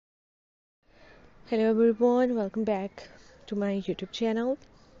Hello everyone, welcome back to my YouTube channel.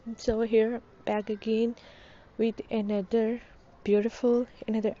 So here back again with another beautiful,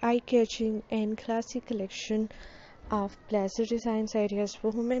 another eye-catching and classy collection of blazer designs ideas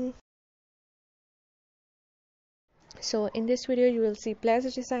for women. So in this video you will see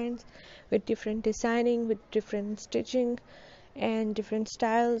blazer designs with different designing, with different stitching and different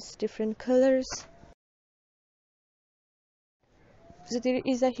styles, different colors. So there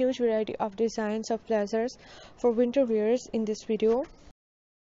is a huge variety of designs of blazers for winter wears in this video.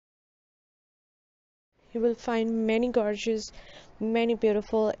 You will find many gorgeous, many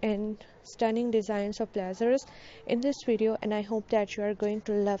beautiful and stunning designs of blazers in this video, and I hope that you are going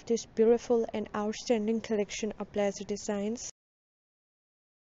to love this beautiful and outstanding collection of blazer designs.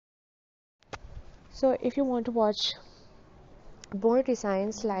 So if you want to watch more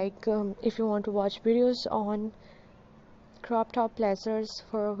designs, like if you want to watch videos on crop top blazers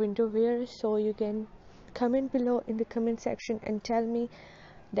for winter wear, so you can comment below in the comment section and tell me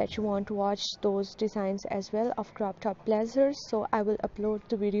that you want to watch those designs as well of crop top blazers. So I will upload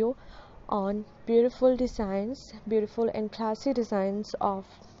the video on beautiful designs, beautiful and classy designs of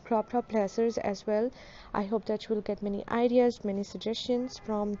crop top blazers as well. I hope that you will get many ideas, many suggestions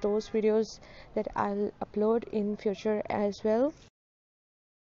from those videos that I'll upload in future as well.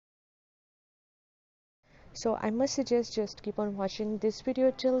 So I must suggest just keep on watching this video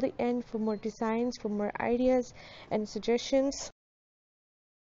till the end for more designs, for more ideas and suggestions.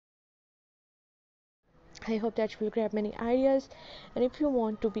 I hope that you will grab many ideas, and if you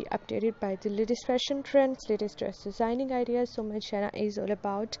want to be updated by the latest fashion trends, latest dress designing ideas, so my channel is all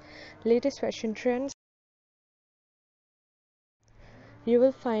about latest fashion trends. You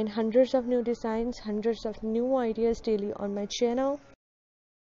will find hundreds of new designs, hundreds of new ideas daily on my channel,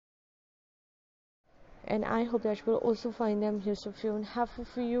 and I hope that you will also find them useful and helpful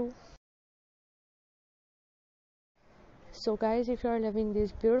for you. So guys, if you are loving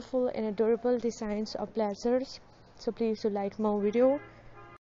these beautiful and adorable designs of blazers, so please do like my video,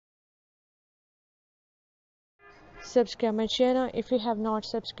 subscribe my channel if you have not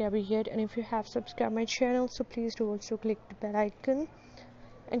subscribed yet, and if you have subscribed my channel, so please do also click the bell icon.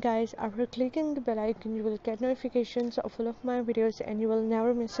 And guys, after clicking the bell icon, you will get notifications of all of my videos and you will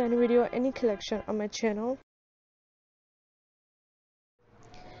never miss any video, any collection on my channel.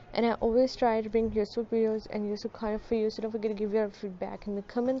 And I always try to bring useful videos and useful content for you, so don't forget to give your feedback in the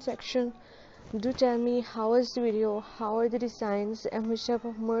comment section. Do tell me how was the video, how are the designs, and which type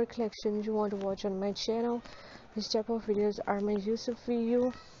of more collections you want to watch on my channel, which type of videos are my useful for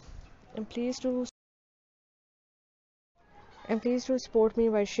you. And please do support me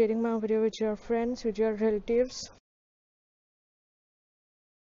by sharing my video with your friends, with your relatives.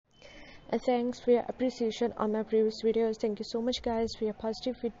 And thanks for your appreciation on my previous videos. Thank you so much guys for your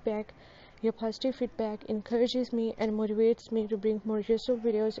positive feedback. Your positive feedback encourages me and motivates me to bring more useful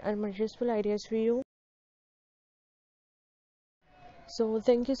videos and more useful ideas for you. So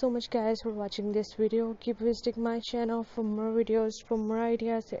thank you so much guys for watching this video. Keep visiting my channel for more videos, for more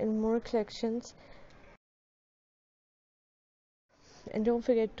ideas and more collections. And don't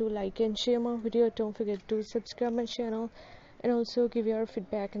forget to like and share my video. Don't forget to subscribe my channel and also give your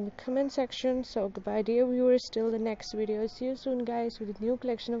feedback in the comment section. So goodbye dear viewers, till the next video. See you soon guys with a new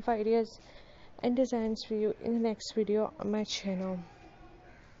collection of ideas and designs for you in the next video on my channel.